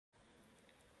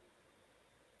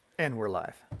And we're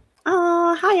live.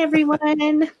 Oh, hi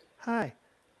everyone. Hi.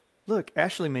 Look,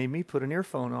 Ashley made me put an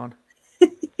earphone on.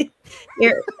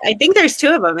 I think there's two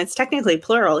of them. It's technically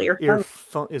plural. Your phone.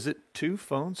 Earphone. Is it two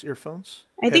phones? Earphones?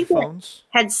 I think that Headphones?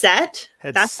 headset.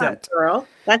 That's not Headset. plural.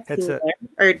 That's Headset. singular.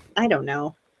 Or I don't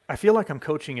know. I feel like I'm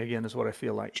coaching again, is what I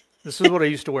feel like. This is what I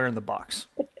used to wear in the box.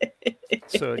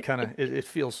 So it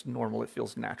feels normal. It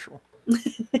feels natural.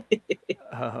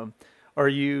 Um, are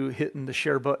you hitting the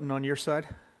share button on your side?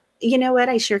 You know what?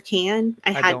 I sure can.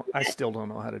 I I had, don't. I still don't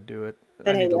know how to do it. I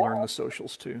but I need to learn will. the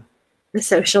socials too. The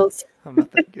socials. I'm not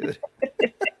that good.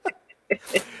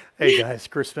 Hey guys,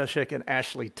 Chris Pesek and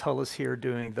Ashley Tullis here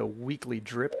doing the weekly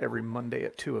drip every Monday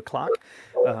at 2 o'clock.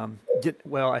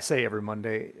 Well, I say every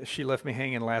Monday. She left me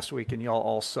hanging last week and y'all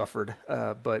all suffered.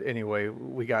 But anyway,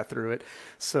 we got through it.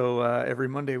 So every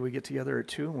Monday we get together at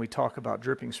 2 and we talk about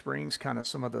Dripping Springs, kind of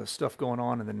some of the stuff going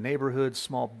on in the neighborhood,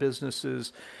 small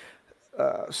businesses,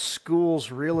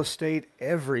 schools, real estate,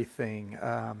 everything.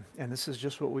 And this is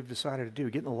just what we've decided to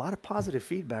do. Getting a lot of positive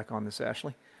feedback on this,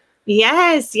 Ashley.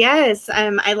 Yes, yes.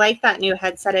 I like that new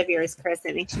headset of yours, Chris.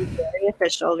 It makes you very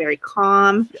official, very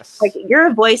calm. Like Yes. you're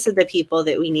a voice of the people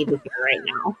that we need to hear right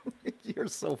now. You're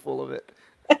so full of it.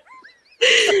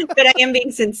 But I am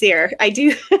being sincere. I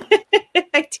do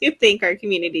I do think our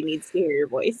community needs to hear your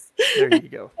voice. There you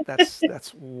go.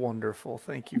 That's wonderful.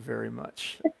 Thank you very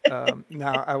much.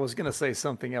 Now, I was going to say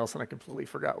something else and I completely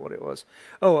forgot what it was.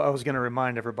 Oh, I was going to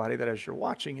remind everybody that as you're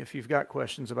watching, if you've got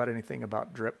questions about anything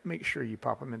about drip, make sure you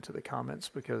pop them into the comments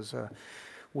because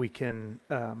we can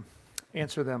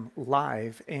answer them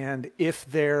live. And if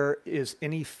there is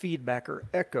any feedback or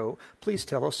echo, please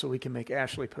tell us so we can make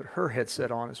Ashley put her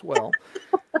headset on as well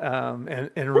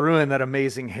and ruin that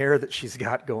amazing hair that she's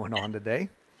got going on today.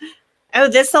 Oh,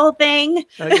 this whole thing?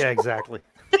 Yeah, exactly.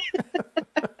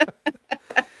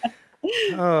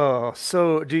 Oh,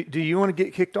 so do you want to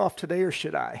get kicked off today or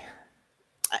should I?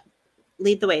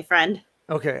 Lead the way, friend.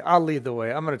 Okay, I'll lead the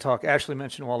way. I'm going to talk. Ashley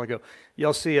mentioned a while ago.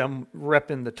 Y'all see I'm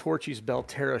repping the Torchy's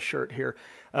Belterra shirt here.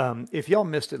 If y'all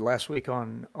missed it last week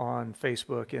on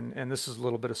Facebook, and this is a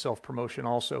little bit of self-promotion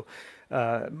also,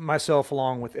 myself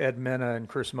along with Ed Mena and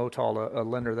Chris Motal, a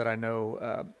lender that I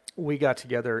know, we got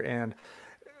together and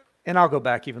I'll go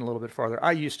back even a little bit farther.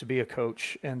 I used to be a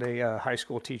coach and a high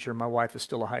school teacher. My wife is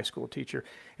still a high school teacher.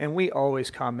 And we always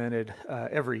commented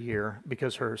every year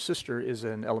because her sister is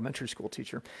an elementary school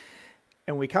teacher.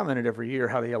 And we commented every year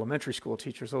how the elementary school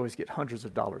teachers always get hundreds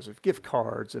of dollars of gift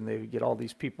cards and they get all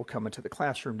these people coming to the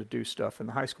classroom to do stuff. And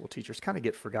the high school teachers kind of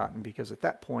get forgotten because at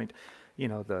that point, you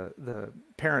know, the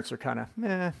parents are kind of,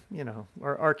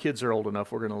 our kids are old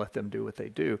enough. We're going to let them do what they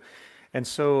do. And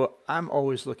so I'm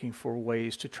always looking for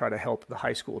ways to try to help the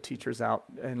high school teachers out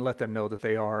and let them know that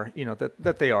they are,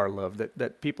 that they are loved,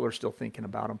 that people are still thinking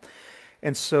about them.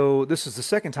 And so this is the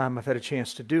second time I've had a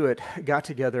chance to do it. Got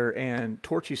together and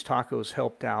Torchy's Tacos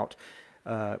helped out,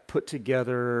 put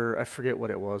together, I forget what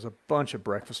it was, a bunch of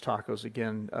breakfast tacos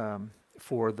again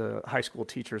for the high school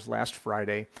teachers last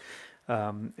Friday.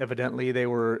 Evidently they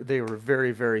were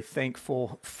very, very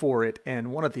thankful for it.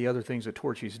 And one of the other things that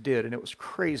Torchy's did, and it was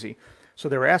crazy. So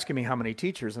they were asking me how many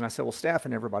teachers, and I said, well, staff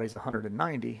and everybody's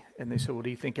 190. And they said, well,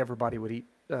 do you think everybody would eat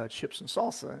chips and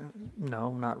salsa?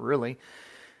 No, not really.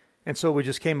 And so we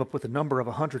just came up with a number of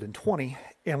 120.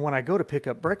 And when I go to pick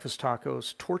up breakfast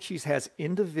tacos, Torchy's has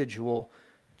individual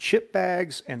chip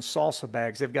bags and salsa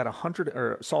bags. They've got 100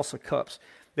 or salsa cups.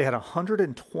 They had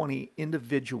 120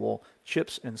 individual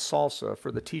chips and salsa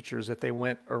for the teachers that they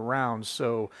went around.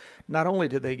 So not only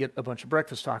did they get a bunch of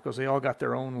breakfast tacos, they all got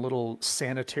their own little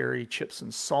sanitary chips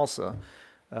and salsa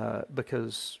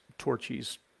because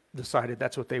Torchy's decided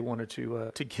that's what they wanted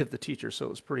to give the teachers. So it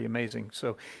was pretty amazing.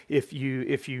 So if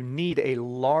you need a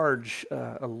large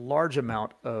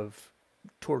amount of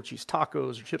Torchy's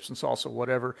tacos or chips and salsa,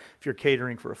 whatever, if you're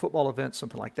catering for a football event,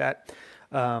 something like that,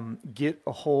 get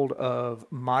a hold of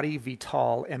Mari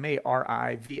Vital,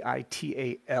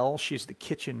 Marivital. She's the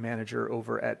kitchen manager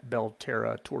over at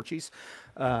Belterra Torchy's,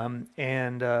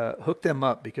 and hook them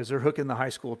up because they're hooking the high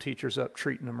school teachers up,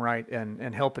 treating them right,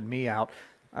 and helping me out.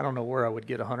 I don't know where I would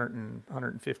get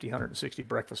 150, 160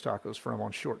 breakfast tacos from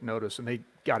on short notice, and they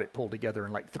got it pulled together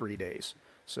in like 3 days.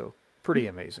 So pretty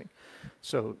amazing.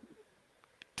 So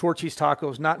Torchy's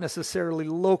Tacos, not necessarily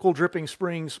local Dripping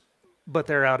Springs, but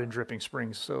they're out in Dripping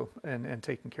Springs, so and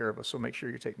taking care of us. So make sure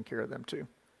you're taking care of them too.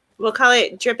 We'll call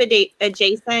it drip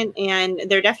adjacent, and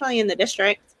they're definitely in the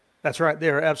district. That's right.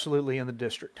 They're absolutely in the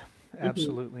district.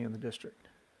 Absolutely in the district.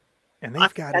 And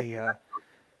they've got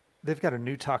a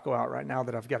new taco out right now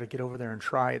that I've got to get over there and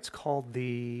try. It's called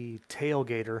the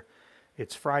Tailgater.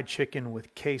 It's fried chicken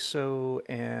with queso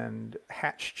and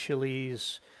hatch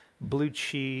chilies, blue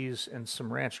cheese, and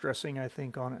some ranch dressing, I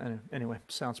think, on it. And anyway,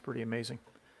 sounds pretty amazing.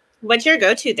 What's your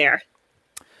go-to there?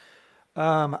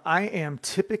 I am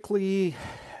typically,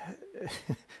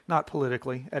 not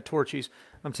politically, at Torchy's.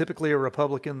 I'm typically a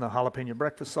Republican, the jalapeno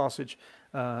breakfast sausage.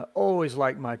 Always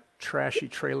like my trashy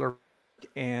trailer.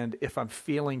 And if I'm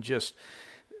feeling just,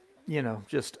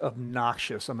 just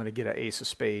obnoxious, I'm going to get an Ace of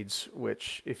Spades,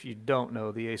 which, if you don't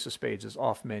know, the Ace of Spades is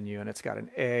off menu, and it's got an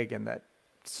egg and that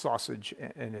sausage,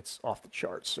 and it's off the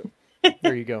charts. So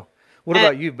there you go. What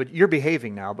about you? But you're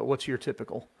behaving now, but what's your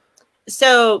typical?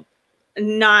 So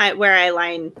not where I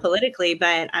line politically,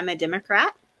 but I'm a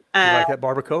Democrat. You like that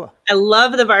barbacoa? I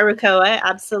love the barbacoa.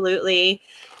 Absolutely.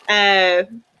 Yeah,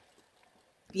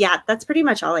 that's pretty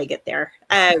much all I get there.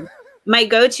 My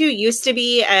go-to used to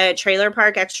be a trailer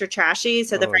park extra trashy.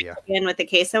 So the fried chicken with the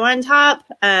queso on top.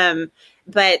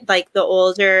 But like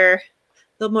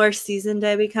the more seasoned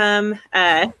I become,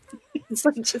 it's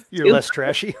like just you're less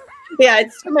trashy. Yeah,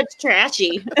 it's too much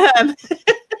trashy.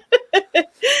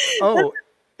 Oh,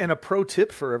 and a pro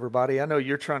tip for everybody. I know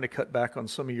you're trying to cut back on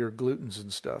some of your glutens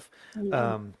and stuff.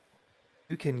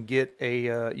 You can get any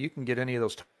of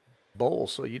those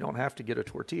bowls, so you don't have to get a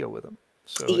tortilla with them.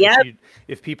 So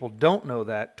if people don't know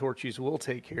that, Torchy's will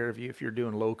take care of you if you're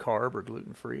doing low carb or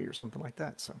gluten free or something like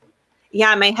that. So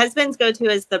yeah, my husband's go-to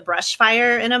is the brush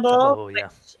fire in a bowl. Oh yeah,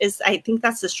 I think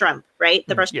that's the shrimp, right?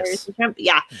 The brush fire is the shrimp.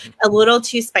 Yeah, a little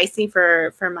too spicy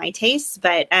for my taste,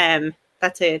 but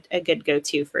that's a good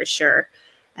go-to for sure.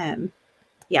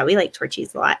 Yeah, we like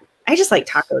Torchy's a lot. I just like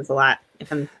tacos a lot,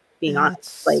 if I'm being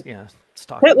honest. Like, it's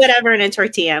tacos. Put whatever in a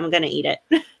tortilla, I'm gonna eat it.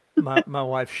 my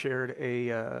wife shared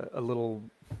a little,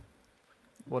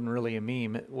 wasn't really a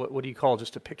meme. What do you call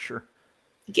just a picture?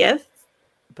 GIF?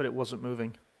 But it wasn't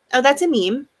moving. Oh, that's a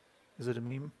meme. Is it a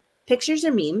meme? Pictures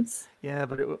are memes. Yeah,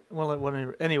 but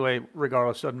anyway,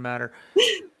 regardless, doesn't matter.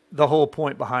 The whole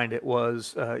point behind it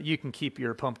was you can keep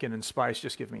your pumpkin and spice,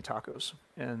 just give me tacos.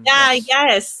 And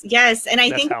yes. And I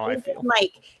think how I feel.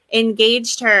 Like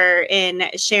engaged her in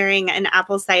sharing an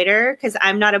apple cider because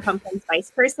I'm not a pumpkin spice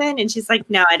person, and she's like,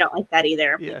 no, I don't like that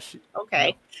either. Yeah.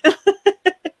 Okay. No.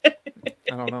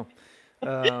 I don't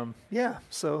know. Yeah.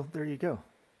 So there you go.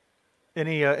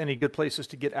 Any good places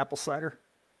to get apple cider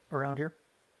around here?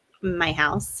 My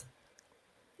house.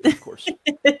 Of course.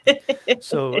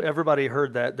 So everybody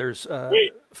heard that. There's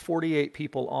 48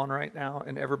 people on right now,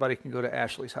 and everybody can go to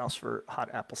Ashley's house for hot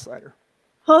apple cider.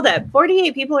 Hold up.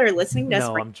 48 people are listening to us.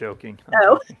 No, I'm joking.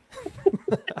 Joking.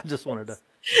 I just wanted to.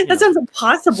 That sounds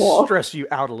impossible. Stress you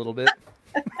out a little bit.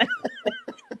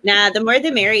 Nah, the more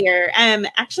the merrier.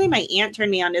 Actually, my aunt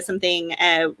turned me on to something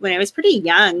when I was pretty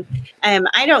young.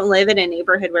 I don't live in a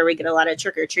neighborhood where we get a lot of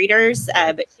trick-or-treaters,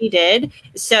 but she did.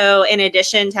 So in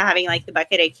addition to having like the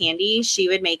bucket of candy, she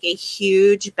would make a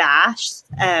huge batch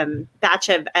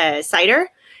of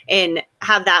cider and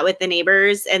have that with the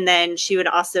neighbors. And then she would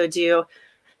also do,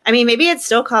 I mean, maybe it's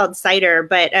still called cider,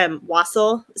 but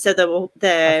wassail. So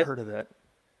I've heard of that.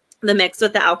 The mix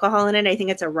with the alcohol in it, I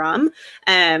think it's a rum.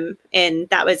 And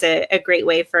that was a great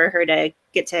way for her to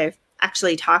get to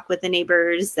actually talk with the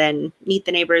neighbors and meet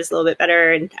the neighbors a little bit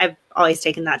better. And I've always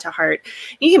taken that to heart.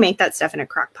 You can make that stuff in a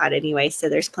crock pot anyway, so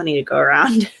there's plenty to go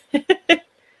around.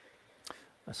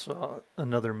 I saw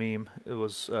another meme. It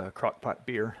was crock pot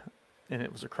beer, and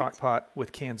it was a crock pot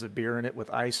with cans of beer in it with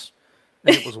ice.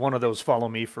 And it was one of those follow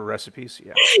me for recipes.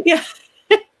 Yeah.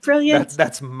 Yeah. Brilliant.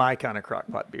 That's my kind of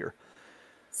crock pot beer.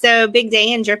 So big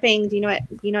day in dripping. Do you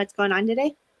know what's going on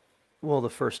today? Well, the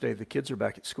first day the kids are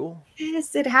back at school.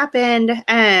 Yes, it happened.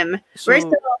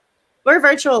 We're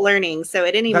virtual learning, so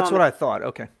at any moment. That's what I thought.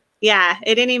 Okay. Yeah,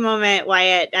 at any moment,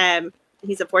 Wyatt,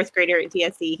 he's a fourth grader at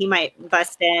DSE. He might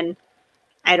bust in.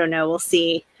 I don't know. We'll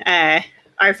see.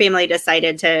 Our family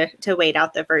decided to wait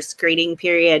out the first grading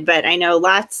period, but I know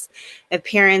lots of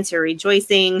parents are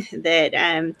rejoicing that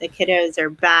the kiddos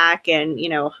are back, and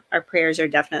our prayers are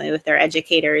definitely with their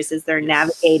educators as they're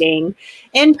navigating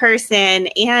in person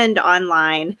and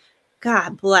online.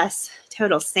 God bless,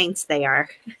 total saints they are.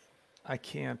 I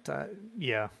can't.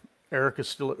 Yeah, Erica's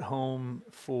still at home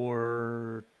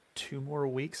for 2 more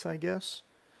weeks, I guess.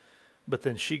 But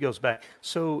then she goes back.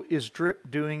 So is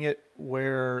Drip doing it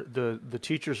where the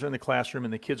teachers are in the classroom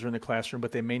and the kids are in the classroom,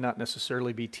 but they may not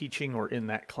necessarily be teaching or in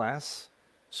that class?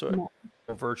 So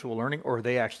virtual learning, or are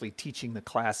they actually teaching the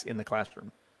class in the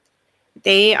classroom?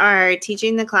 They are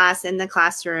teaching the class in the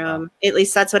classroom. Wow. At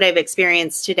least that's what I've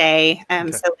experienced today.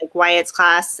 Okay. So like Wyatt's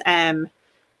class, I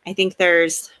think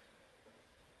it's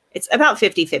about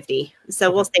 50-50.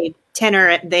 So we'll say 10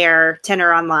 are there, 10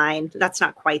 are online. That's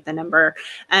not quite the number.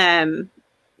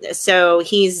 So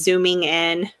he's zooming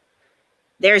in.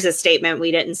 There's a statement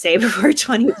we didn't say before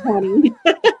 2020.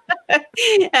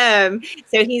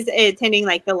 So he's attending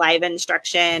like the live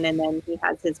instruction, and then he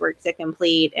has his work to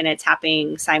complete, and it's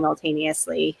happening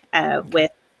simultaneously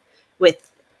with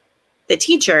the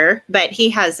teacher, but he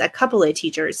has a couple of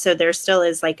teachers. So there still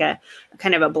is like a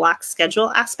kind of a block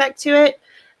schedule aspect to it.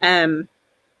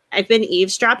 I've been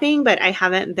eavesdropping, but I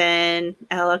haven't been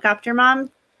a helicopter mom.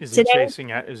 Is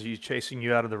he chasing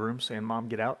you out of the room saying, "Mom,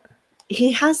 get out"?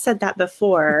 He has said that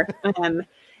before.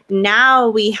 Now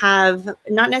we have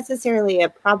not necessarily a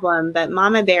problem, but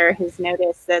Mama Bear has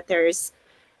noticed that there's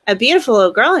a beautiful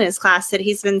little girl in his class that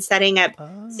he's been setting up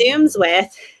Zooms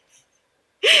with.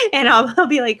 And I'll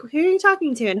be like, "Who are you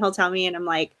talking to?" And he'll tell me, and I'm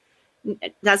like,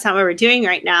 "That's not what we're doing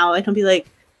right now." And he'll be like,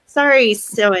 "Sorry,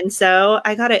 so-and-so,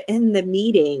 I got to end the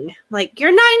meeting." I'm like,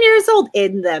 "You're 9 years old,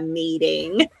 in the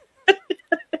meeting."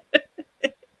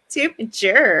 Too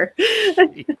mature.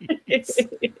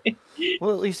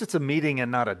 Well, at least it's a meeting and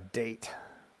not a date.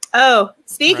 Oh,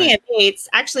 speaking of dates,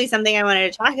 actually something I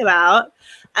wanted to talk about.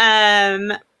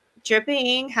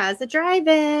 Dripping has a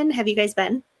drive-in. Have you guys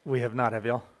been? We have not, have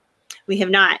y'all? We have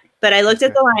not. But I looked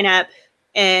at the lineup,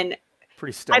 and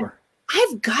pretty stellar.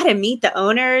 I've got to meet the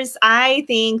owners. I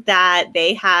think that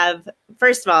they have,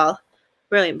 first of all,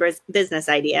 brilliant business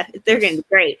idea. They're going to be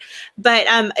great. But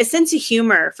a sense of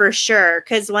humor for sure.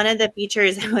 Because one of the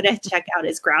features I want to check out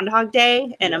is Groundhog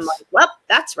Day. And I'm like, well,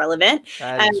 that's relevant.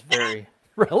 That is very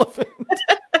relevant.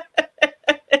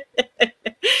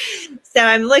 So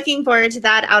I'm looking forward to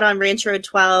that out on Ranch Road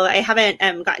 12. I haven't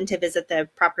gotten to visit the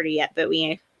property yet, but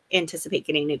we anticipate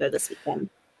getting to go this weekend.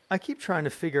 I keep trying to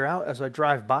figure out as I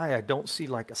drive by, I don't see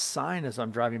like a sign as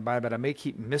I'm driving by, but I may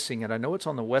keep missing it. I know it's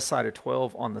on the west side of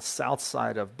 12 on the south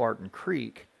side of Barton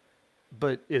Creek,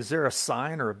 but is there a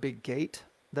sign or a big gate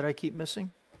that I keep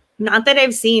missing? Not that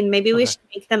I've seen. Maybe we should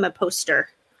make them a poster.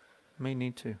 May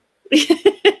need to.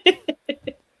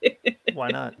 Why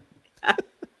not?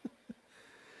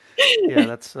 Yeah,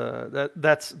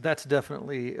 that's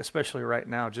definitely, especially right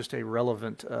now, just a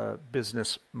relevant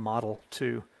business model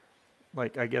too.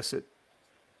 Like, I guess it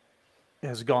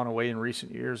has gone away in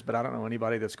recent years, but I don't know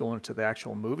anybody that's going to the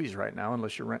actual movies right now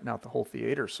unless you're renting out the whole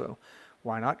theater. So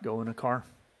why not go in a car?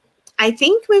 I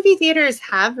think movie theaters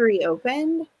have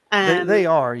reopened. They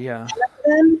are, yeah.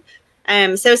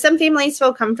 So some families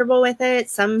feel comfortable with it,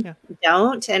 some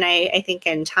don't. And I think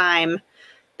in time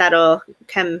that'll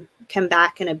come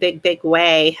back in a big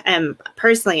way.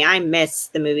 Personally, I miss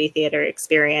the movie theater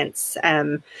experience.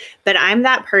 But I'm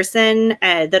that person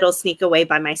that'll sneak away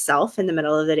by myself in the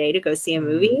middle of the day to go see a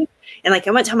movie. And like,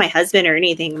 I won't tell my husband or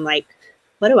anything. I'm like,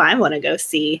 what do I want to go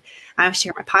see? I'll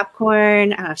share my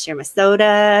popcorn. I'll share my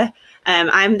soda.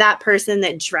 I'm that person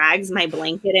that drags my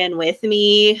blanket in with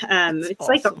me. It's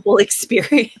awesome. Like a whole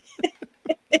experience.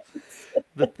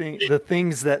 The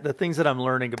things that I'm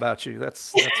learning about you.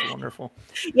 That's wonderful.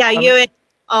 Yeah, you and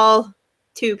all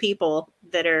 2 people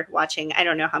that are watching. I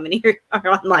don't know how many are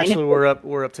online. Actually,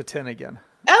 we're up to 10 again.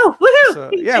 Oh, woohoo!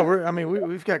 So, yeah,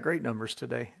 we've got great numbers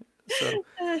today. So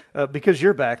because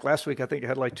you're back. Last week I think I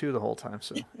had like 2 the whole time.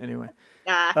 So anyway.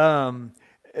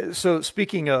 So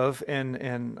speaking of,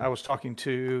 and I was talking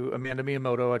to Amanda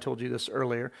Miyamoto, I told you this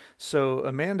earlier. So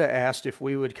Amanda asked if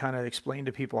we would kind of explain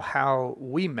to people how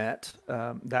we met,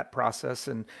 that process,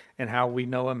 and how we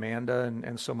know Amanda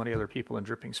and so many other people in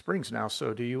Dripping Springs now.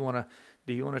 So do you want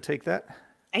to take that?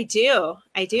 I do.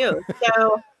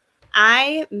 So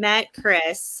I met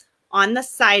Chris on the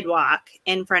sidewalk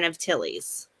in front of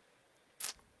Tilly's.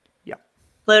 Yeah.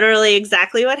 Literally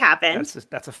exactly what happened.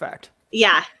 That's a fact.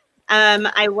 Yeah.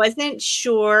 I wasn't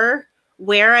sure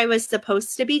where I was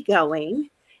supposed to be going,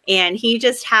 and he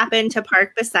just happened to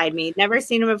park beside me. Never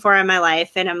seen him before in my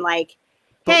life. And I'm like,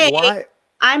 hey,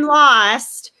 I'm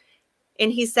lost.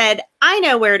 And he said, I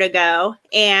know where to go.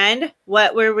 And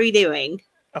what were we doing?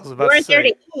 I was about to say, there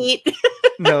to eat.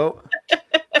 No.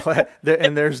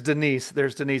 And there's Denise.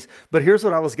 But here's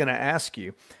what I was going to ask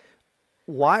you.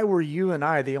 Why were you and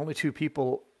I the only 2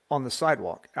 people on the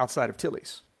sidewalk outside of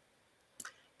Tilly's?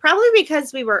 Probably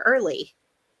because we were early.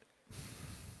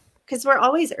 Because we're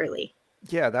always early.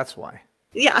 Yeah, that's why.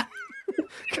 Yeah.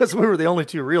 Because we were the only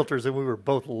 2 realtors and we were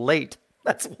both late.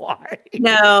 That's why.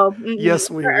 No. Yes,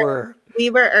 we were.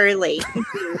 We were early.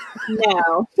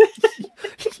 No.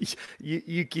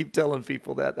 You keep telling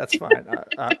people that. That's fine.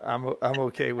 I'm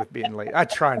okay with being late. I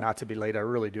try not to be late. I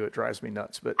really do. It drives me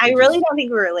nuts. But I really don't think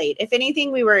we were late. If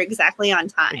anything, we were exactly on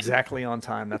time. Exactly on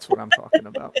time. That's what I'm talking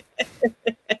about.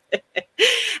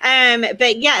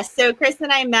 But yes, so Chris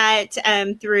and I met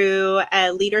through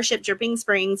Leadership Dripping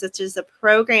Springs, which is a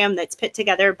program that's put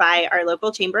together by our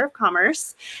local Chamber of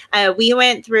Commerce. We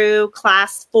went through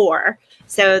class 4.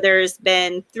 So there's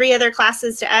been 3 other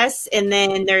classes to us, and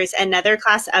then there's another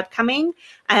class upcoming.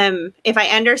 If I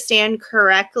understand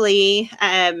correctly,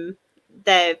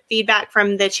 the feedback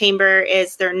from the chamber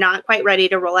is they're not quite ready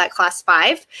to roll out class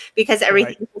 5 because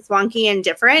everything is wonky and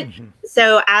different.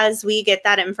 So as we get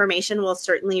that information, we'll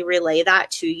certainly relay that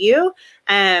to you.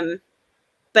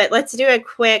 But let's do a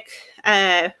quick,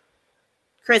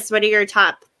 Chris, what are your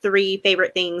top 3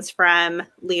 favorite things from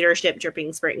Leadership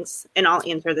Dripping Springs? And I'll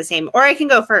answer the same. Or I can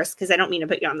go first because I don't mean to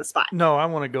put you on the spot. No, I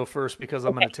want to go first because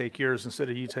I'm going to take yours instead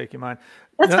of you taking mine.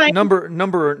 That's fine.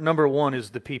 Number one is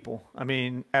the people. I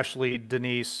mean, Ashley,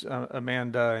 Denise,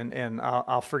 Amanda, and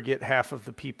I'll forget half of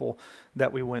the people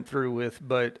that we went through with.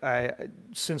 But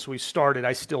since we started,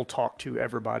 I still talk to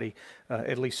everybody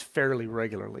at least fairly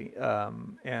regularly,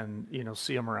 and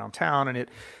see them around town. And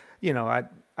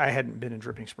I hadn't been in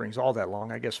Dripping Springs all that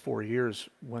long, I guess 4 years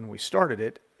when we started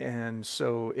it. And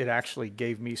so it actually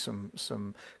gave me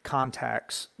some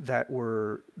contacts that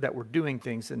were doing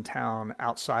things in town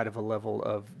outside of a level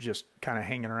of just kind of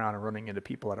hanging around and running into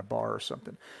people at a bar or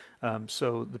something.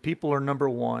 So the people are number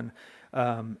one.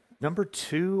 Number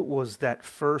 2 was that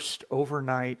first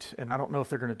overnight, and I don't know if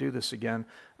they're going to do this again,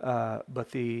 but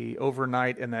the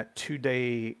overnight and that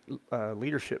 2-day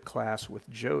leadership class with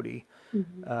Jody.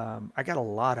 I got a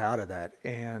lot out of that,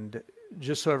 and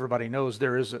just so everybody knows,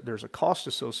 there's a cost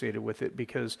associated with it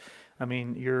because, I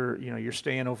mean, you're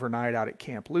staying overnight out at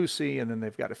Camp Lucy, and then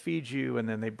they've got to feed you, and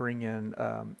then they bring in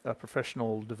a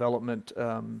professional development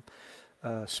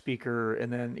speaker,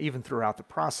 and then even throughout the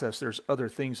process, there's other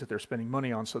things that they're spending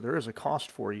money on, so there is a cost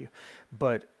for you,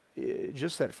 but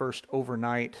just that first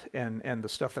overnight and the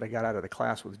stuff that I got out of the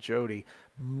class with Jody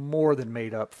more than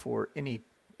made up for any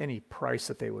price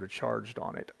that they would have charged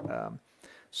on it.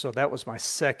 So that was my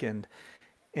second.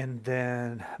 And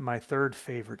then my third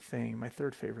favorite thing.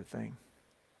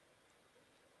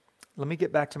 Let me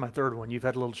get back to my third one. You've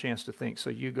had a little chance to think, so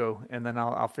you go, and then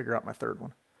I'll figure out my third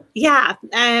one. Yeah.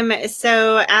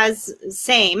 So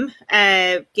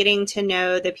getting to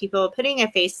know the people, putting a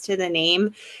face to the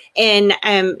name, and,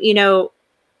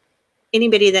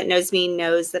 anybody that knows me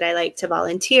knows that I like to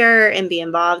volunteer and be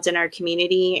involved in our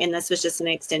community. And this was just an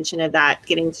extension of that,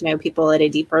 getting to know people at a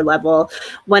deeper level.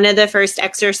 One of the first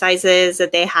exercises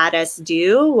that they had us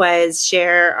do was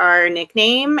share our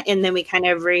nickname. And then we kind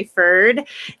of referred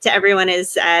to everyone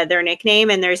as their nickname.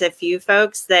 And there's a few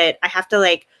folks that I have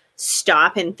to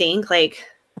stop and think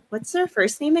what's their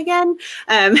first name again?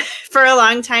 For a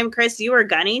long time, Chris, you were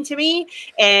Gunny to me.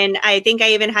 And I think I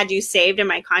even had you saved in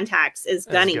my contacts as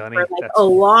Gunny for a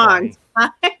long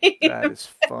time. That is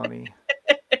funny.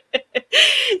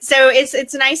 So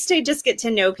it's nice to just get to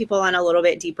know people on a little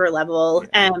bit deeper level.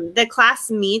 The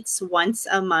class meets once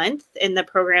a month, and the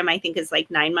program I think is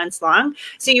 9 months long.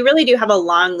 So you really do have a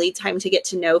long lead time to get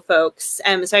to know folks.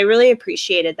 So I really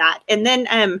appreciated that. And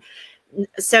then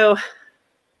so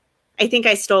I think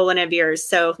I stole one of yours,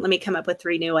 so let me come up with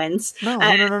 3 new ones.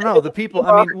 No. The people,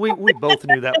 I mean, we both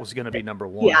knew that was going to be number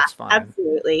 1. Yeah, that's fine.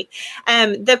 Absolutely.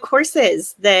 The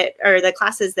courses the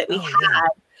classes that we had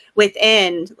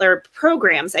within, or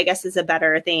programs, I guess is a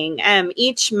better thing.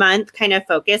 Each month kind of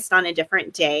focused on a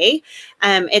different day.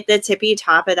 At the tippy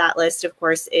top of that list, of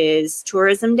course, is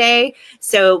Tourism Day.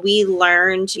 So we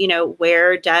learned,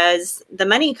 where does the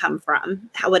money come from?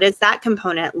 What does that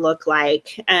component look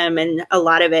like? And a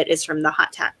lot of it is from the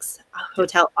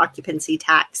hotel occupancy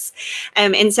tax.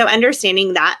 And so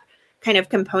understanding that kind of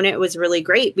component was really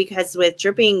great, because with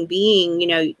Dripping being,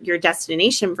 your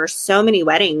destination for so many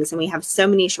weddings, and we have so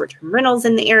many short-term rentals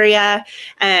in the area,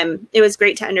 it was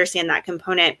great to understand that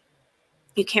component.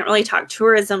 You can't really talk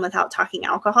tourism without talking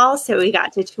alcohol. So we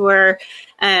got to tour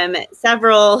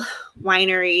several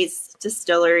wineries,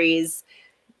 distilleries,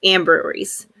 and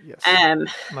breweries. Yes.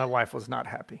 My wife was not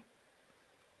happy.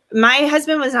 My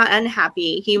husband was not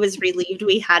unhappy. He was relieved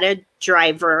we had a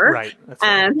driver. Right. That's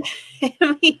right.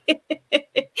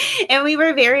 And we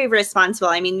were very responsible.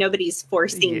 I mean, nobody's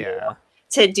forcing you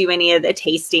to do any of the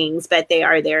tastings, but they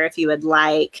are there if you would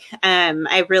like.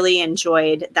 I really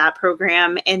enjoyed that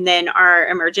program. And then our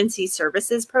emergency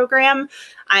services program,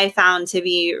 I found to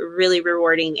be really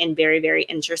rewarding and very, very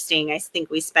interesting. I think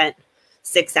we spent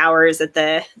 6 hours at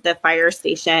the fire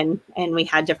station, and we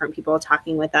had different people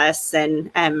talking with us,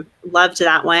 and loved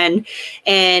that one.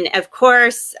 And of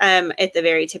course, at the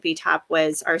very tippy top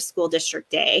was our school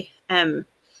district day.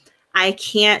 I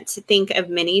can't think of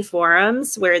many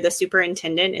forums where the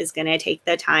superintendent is going to take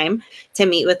the time to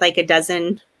meet with like a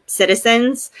dozen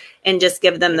citizens and just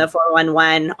give them the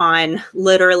 411 on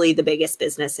literally the biggest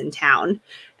business in town.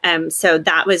 So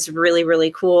that was really,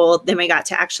 really cool. Then we got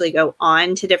to actually go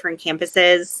on to different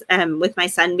campuses. With my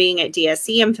son being at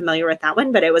DSC, I'm familiar with that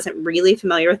one, but I wasn't really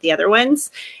familiar with the other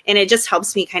ones. And it just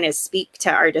helps me kind of speak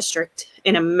to our district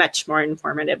in a much more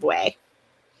informative way.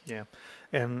 Yeah.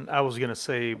 And I was going to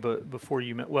say, but before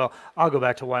you met, well, I'll go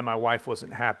back to why my wife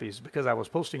wasn't happy is because I was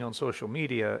posting on social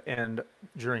media and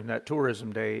during that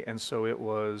tourism day. And so it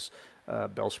was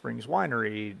Bell Springs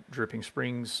Winery, Dripping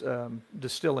Springs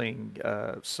Distilling,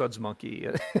 Suds Monkey.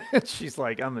 She's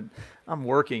like, I'm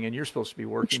working and you're supposed to be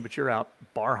working, but you're out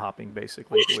bar hopping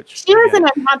basically. Which she wasn't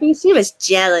unhappy. She was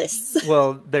jealous.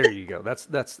 Well, there you go. That's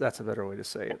a better way to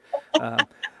say it.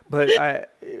 But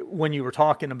when you were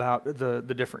talking about the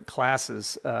different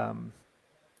classes,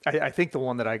 I think the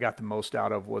one that I got the most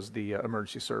out of was the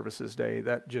emergency services day.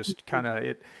 That just kind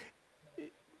of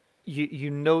you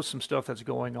know some stuff that's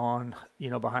going on,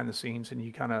 behind the scenes, and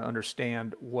you kind of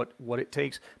understand what it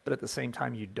takes, but at the same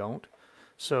time you don't.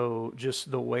 So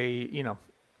just the way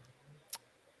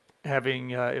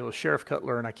having it was Sheriff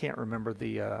Cutler, and I can't remember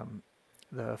the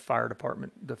fire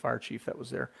department, the fire chief that was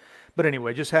there. But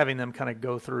anyway, just having them kind of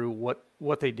go through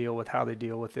what they deal with, how they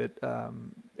deal with it,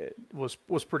 it was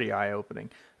pretty eye-opening.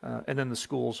 And then the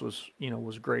schools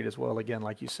was great as well. Again,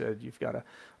 like you said, you've got a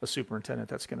superintendent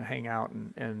that's going to hang out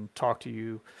and talk to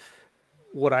you.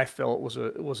 What I felt was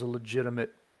a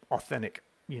legitimate, authentic,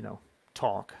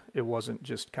 talk. It wasn't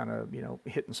just kind of,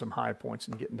 hitting some high points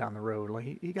and getting down the road.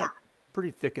 Like he got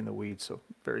pretty thick in the weeds, so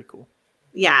very cool.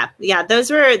 Yeah. Those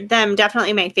were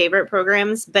definitely my favorite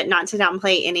programs, but not to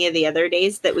downplay any of the other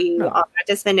days that we all got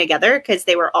to spend together because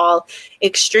they were all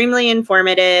extremely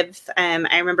informative.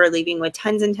 I remember leaving with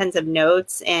tons and tons of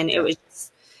notes, and it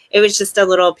was just a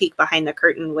little peek behind the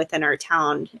curtain within our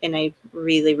town, and I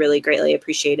really, really greatly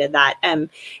appreciated that.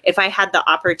 If I had the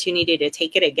opportunity to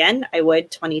take it again, I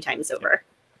would 20 times over.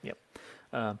 Yep.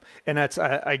 And that's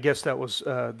I guess that was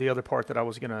the other part that I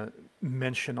was going to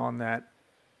mention on that.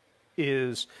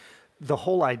 Is the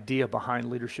whole idea behind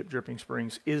Leadership Dripping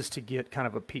Springs is to get kind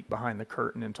of a peek behind the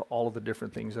curtain into all of the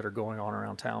different things that are going on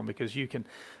around town, because you can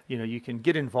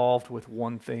get involved with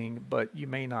one thing, but you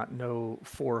may not know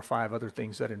 4 or 5 other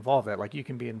things that involve that. Like you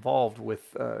can be involved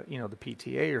with, the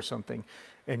PTA or something,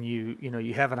 and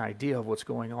you have an idea of what's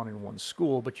going on in one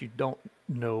school, but you don't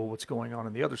know what's going on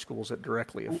in the other schools that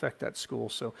directly affect that school.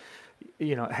 So,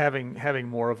 having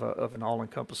more of an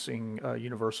all-encompassing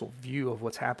universal view of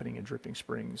what's happening in Dripping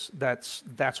Springs, that's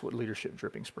what Leadership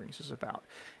Dripping Springs is about.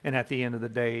 And at the end of the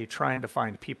day, trying to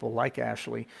find people like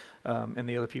Ashley and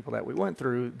the other people that we went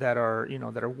through that are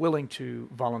willing to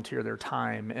volunteer their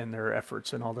time and their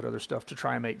efforts and all that other stuff to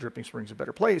try and make Dripping Springs a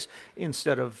better place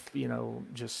instead of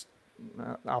just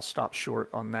I'll stop short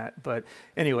on that. But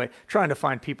anyway, trying to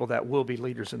find people that will be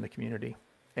leaders in the community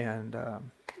and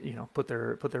put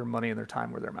their money and their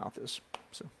time where their mouth is.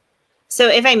 So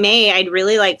if I may, I'd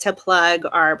really like to plug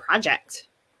our project.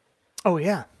 Oh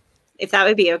yeah, if that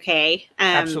would be okay.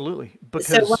 Absolutely,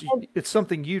 because it's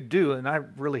something you do, and I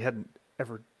really hadn't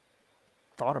ever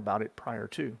thought about it prior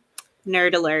to.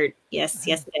 Nerd alert! Yes,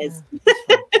 it is.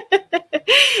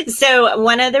 So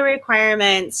one of the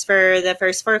requirements for the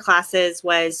first 4 classes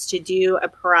was to do a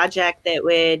project that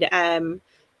would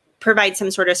provide some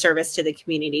sort of service to the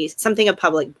community, something of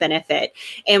public benefit.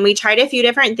 And we tried a few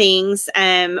different things.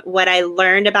 What I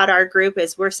learned about our group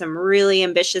is we're some really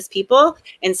ambitious people.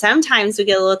 And sometimes we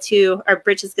get our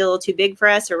britches get a little too big for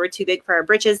us, or we're too big for our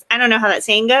britches. I don't know how that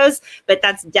saying goes, but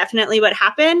that's definitely what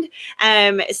happened.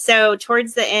 So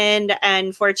towards the end,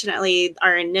 unfortunately,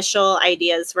 our initial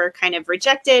ideas were kind of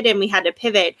rejected and we had to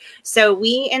pivot. So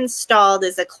we installed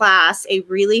as a class a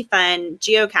really fun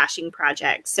geocaching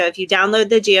project. So if you download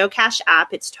the geocaching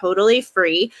app, it's totally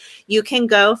free. You can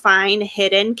go find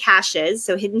hidden caches,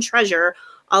 so hidden treasure,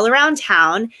 all around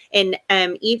town. And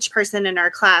each person in our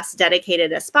class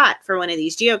dedicated a spot for one of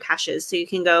these geocaches. So you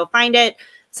can go find it.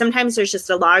 Sometimes there's just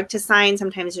a log to sign.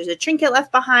 Sometimes there's a trinket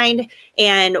left behind.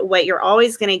 And what you're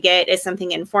always going to get is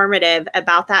something informative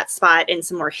about that spot and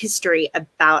some more history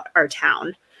about our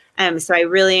town. So I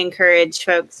really encourage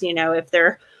folks, if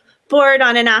they're bored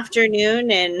on an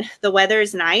afternoon and the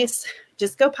weather's nice,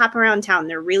 just go pop around town.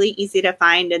 They're really easy to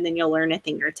find, and then you'll learn a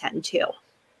thing or 10 too.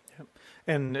 Yep.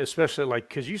 And especially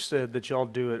because you said that y'all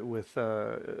do it with,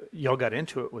 y'all got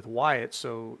into it with Wyatt.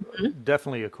 So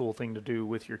definitely a cool thing to do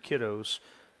with your kiddos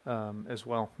as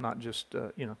well, not just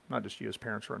not just you as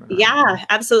parents running around. Yeah,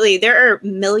 absolutely. There are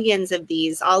millions of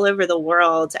these all over the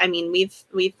world. I mean,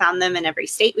 we've found them in every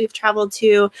state we've traveled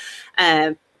to,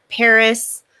 uh,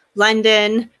 Paris,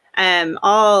 London,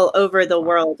 all over the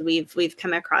world. We've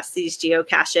come across these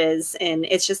geocaches, and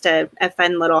it's just a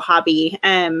fun little hobby.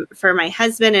 For my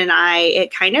husband and I,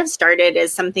 it kind of started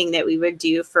as something that we would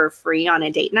do for free on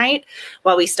a date night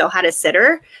while we still had a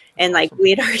sitter. And like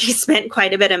we had already spent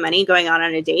quite a bit of money going on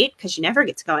a date, because you never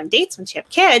get to go on dates once you have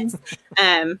kids.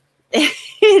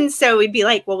 And so we'd be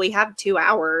like, well, we have 2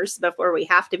 hours before we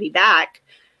have to be back.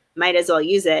 Might as well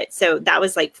use it. So that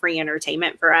was like free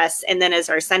entertainment for us. And then as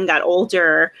our son got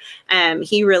older,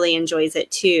 he really enjoys it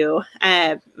too.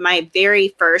 My very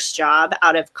first job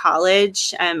out of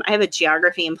college, I have a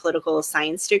geography and political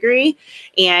science degree,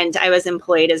 and I was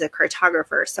employed as a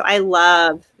cartographer. So I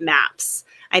love maps.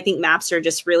 I think maps are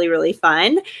just really, really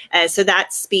fun. So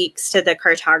that speaks to the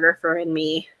cartographer in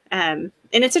me. And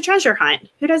it's a treasure hunt.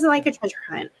 Who doesn't like a treasure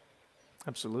hunt?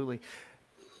 Absolutely.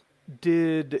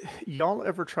 Did y'all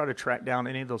ever try to track down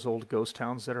any of those old ghost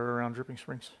towns that are around Dripping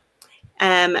Springs?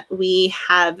 We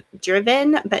have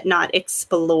driven, but not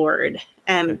explored.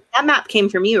 Okay. That map came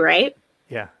from you, right?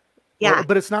 Yeah. Yeah. Well,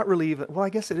 but it's not really even, well, I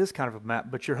guess it is kind of a map,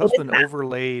 but your husband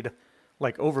overlaid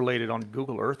it on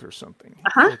Google Earth or something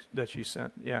that you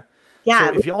sent. Yeah. Yeah.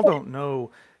 So if y'all don't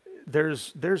know,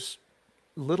 there's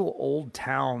little old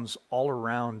towns all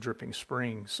around Dripping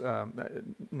Springs.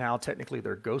 Now technically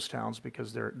they're ghost towns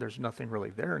because there's nothing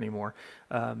really there anymore.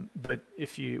 But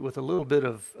if you, with a little bit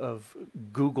of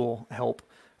Google help,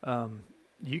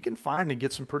 you can find and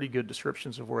get some pretty good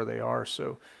descriptions of where they are.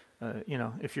 So,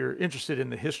 if you're interested in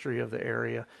the history of the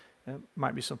area, it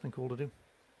might be something cool to do.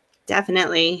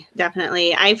 Definitely.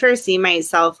 I foresee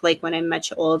myself, like when I'm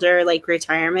much older, like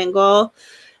retirement goal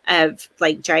of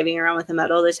like driving around with a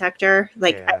metal detector.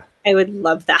 Like yeah. I would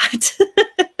love that.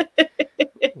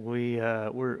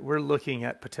 We're looking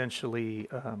at potentially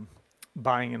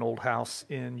buying an old house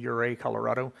in Ouray,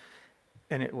 Colorado,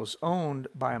 and it was owned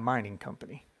by a mining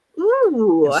company.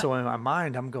 Ooh. And so in my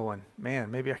mind, I'm going, man,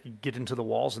 maybe I could get into the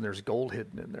walls and there's gold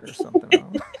hidden in there or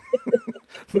something.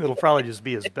 It'll probably just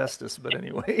be asbestos, but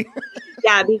anyway.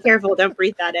 Yeah, be careful. Don't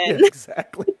breathe that in. Yeah,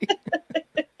 exactly.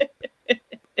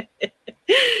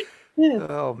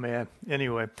 Oh man.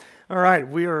 Anyway, all right,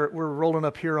 we're rolling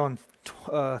up here on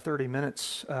 30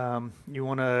 minutes. You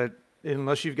want to,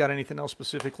 unless you've got anything else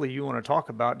specifically you want to talk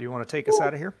about, do you want to take us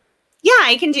out of here? Yeah,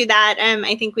 I can do that.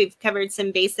 I think we've covered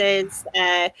some bases.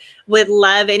 Would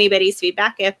love anybody's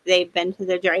feedback if they've been to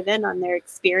the drive-in on their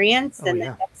experience. And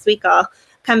then next week I'll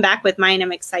come back with mine.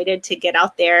 I'm excited to get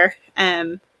out there.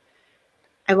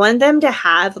 I want them to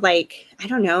have, like, I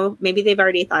don't know, maybe they've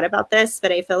already thought about this,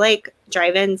 but I feel like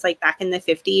drive-ins like back in the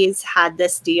 50s had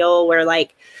this deal where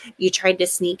like you tried to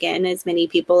sneak in as many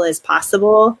people as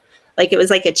possible. Like it was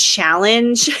like a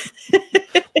challenge.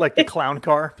 Like the clown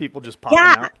car, people just popping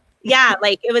out. Yeah,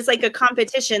 like it was like a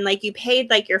competition. Like you paid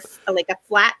like a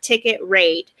flat ticket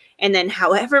rate, and then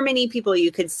however many people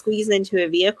you could squeeze into a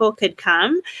vehicle could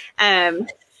come.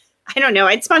 I don't know.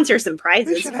 I'd sponsor some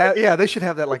prizes. They should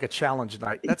have that like a challenge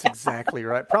night. That's exactly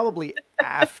right. Probably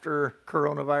after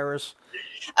coronavirus.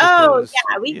 Because,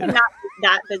 we cannot be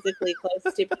that physically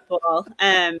close to people.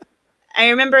 I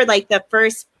remember like the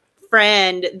first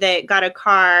friend that got a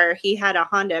car, he had a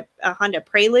Honda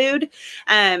Prelude.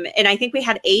 And I think we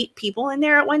had 8 people in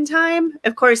there at one time.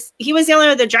 Of course, he was the only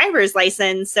one with the driver's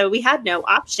license, so we had no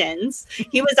options.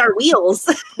 He was our wheels.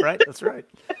 Right, that's right.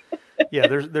 Yeah,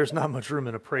 there's not much room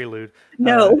in a Prelude.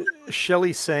 No.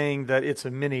 Shelley's saying that it's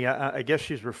a mini. I guess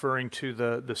she's referring to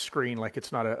the screen, like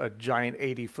it's not a giant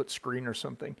 80-foot screen or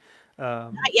something.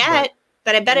 Not yet.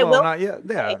 But I bet it will. Not yet.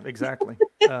 Yeah, exactly.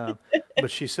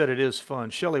 But she said it is fun.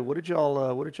 Shelley, what did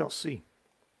y'all see?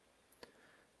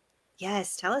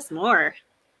 Yes, tell us more.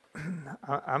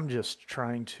 I'm just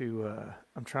trying to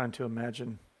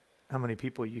imagine how many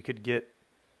people you could get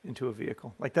into a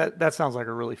vehicle like that. That sounds like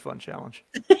a really fun challenge,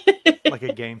 like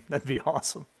a game. That'd be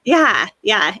awesome. Yeah,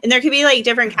 and there could be like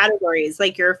different categories,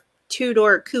 like your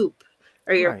 2-door coupe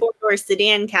or your 4-door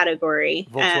sedan category,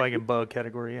 Volkswagen Bug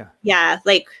category. Yeah,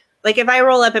 like if I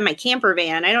roll up in my camper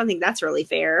van, I don't think that's really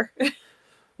fair.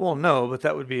 Well, no, but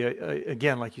that would be,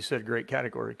 again, like you said, a great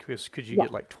category because could you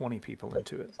get like 20 people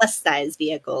into it? Plus size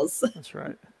vehicles. That's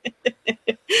right.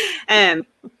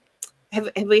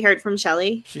 Have we heard from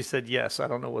Shelley? She said yes. I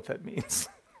don't know what that means.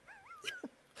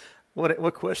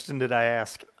 What question did I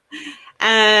ask?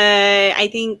 I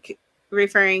think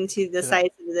referring to the size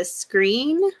of the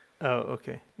screen. Oh,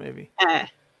 okay, maybe.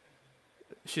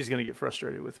 She's gonna get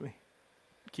frustrated with me.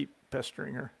 Keep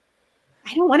pestering her.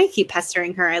 I don't want to keep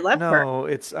pestering her. I love her. No,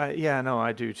 it's yeah, no,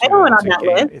 I do I too. don't And want it's on a that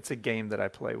game. list. It's a game that I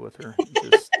play with her.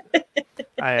 Just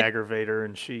I aggravate her,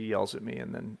 and she yells at me,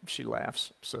 and then she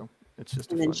laughs. So it's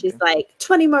just a And then fun she's game. like,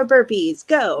 20 more burpees,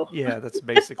 go. Yeah, that's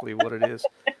basically what it is.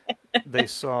 They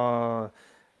saw.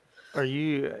 Are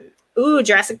you? Ooh,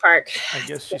 Jurassic Park. I That's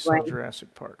guess a she good saw one.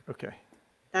 Jurassic Park. Okay,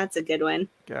 That's a good one.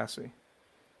 Gassy.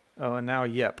 Oh, and now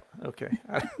yep. Okay,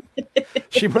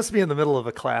 she must be in the middle of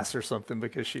a class or something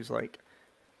because she's like,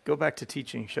 "Go back to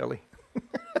teaching, Shelley."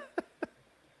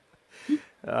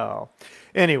 Oh,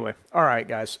 anyway, all right,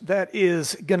 guys, that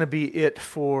is gonna be it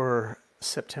for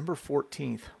September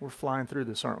 14th. We're flying through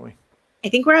this, aren't we? I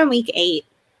think we're on week 8.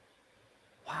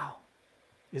 Wow,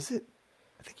 is it?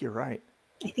 I think you're right.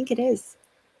 I think it is.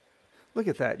 Look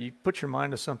at that. You put your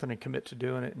mind to something and commit to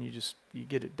doing it, and you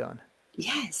get it done.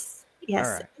 Yes. All Yes.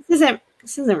 right.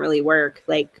 This isn't really work.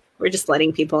 Like, we're just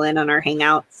letting people in on our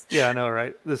hangouts. Yeah, I know,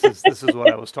 right? This is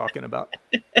what I was talking about.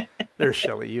 There's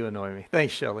Shelley. You annoy me.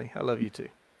 Thanks, Shelley. I love you too.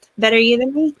 Better you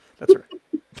than me? That's right.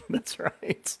 That's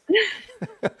right.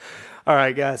 All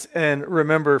right, guys. And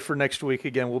remember, for next week,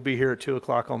 again, we'll be here at 2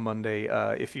 o'clock on Monday.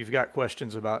 If you've got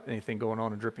questions about anything going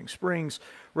on in Dripping Springs,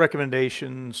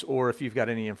 recommendations, or if you've got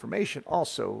any information,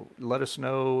 also let us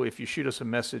know. If you shoot us a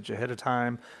message ahead of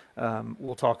time,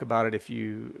 we'll talk about it. If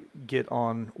you get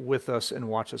on with us and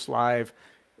watch us live,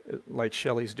 like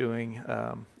Shelley's doing,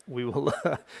 we will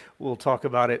we'll talk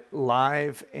about it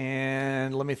live.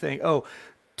 And let me think. Oh,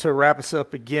 to wrap us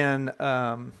up again,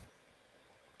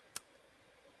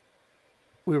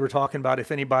 we were talking about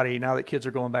if anybody, now that kids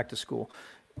are going back to school,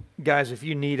 guys, if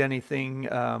you need anything,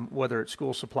 whether it's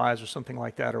school supplies or something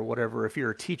like that or whatever, if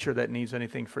you're a teacher that needs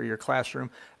anything for your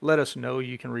classroom, let us know.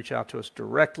 You can reach out to us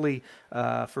directly.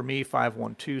 For me,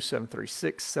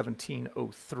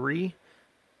 512-736-1703.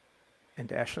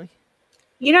 And Ashley?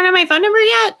 You don't have my phone number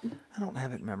yet? I don't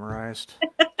have it memorized.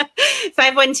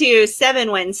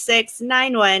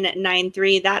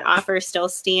 512-716-9193. That offer still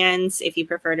stands. If you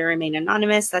prefer to remain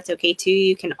anonymous, that's okay too.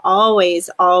 You can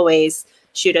always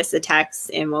shoot us a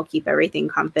text and we'll keep everything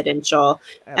confidential.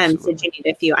 Since you need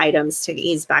a few items to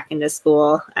ease back into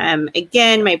school.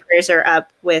 Again, my prayers are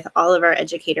up with all of our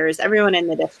educators, everyone in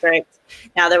the district.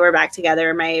 Now that we're back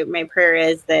together, my prayer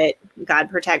is that God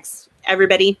protects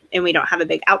everybody and we don't have a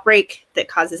big outbreak that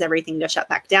causes everything to shut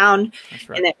back down. That's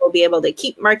right. And that we'll be able to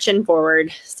keep marching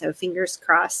forward. So fingers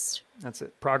crossed. That's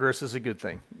it. Progress is a good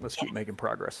thing. Let's keep making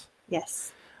progress.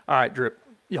 Yes. All right, Drip.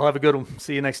 Y'all have a good one.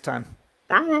 See you next time.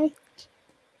 Bye.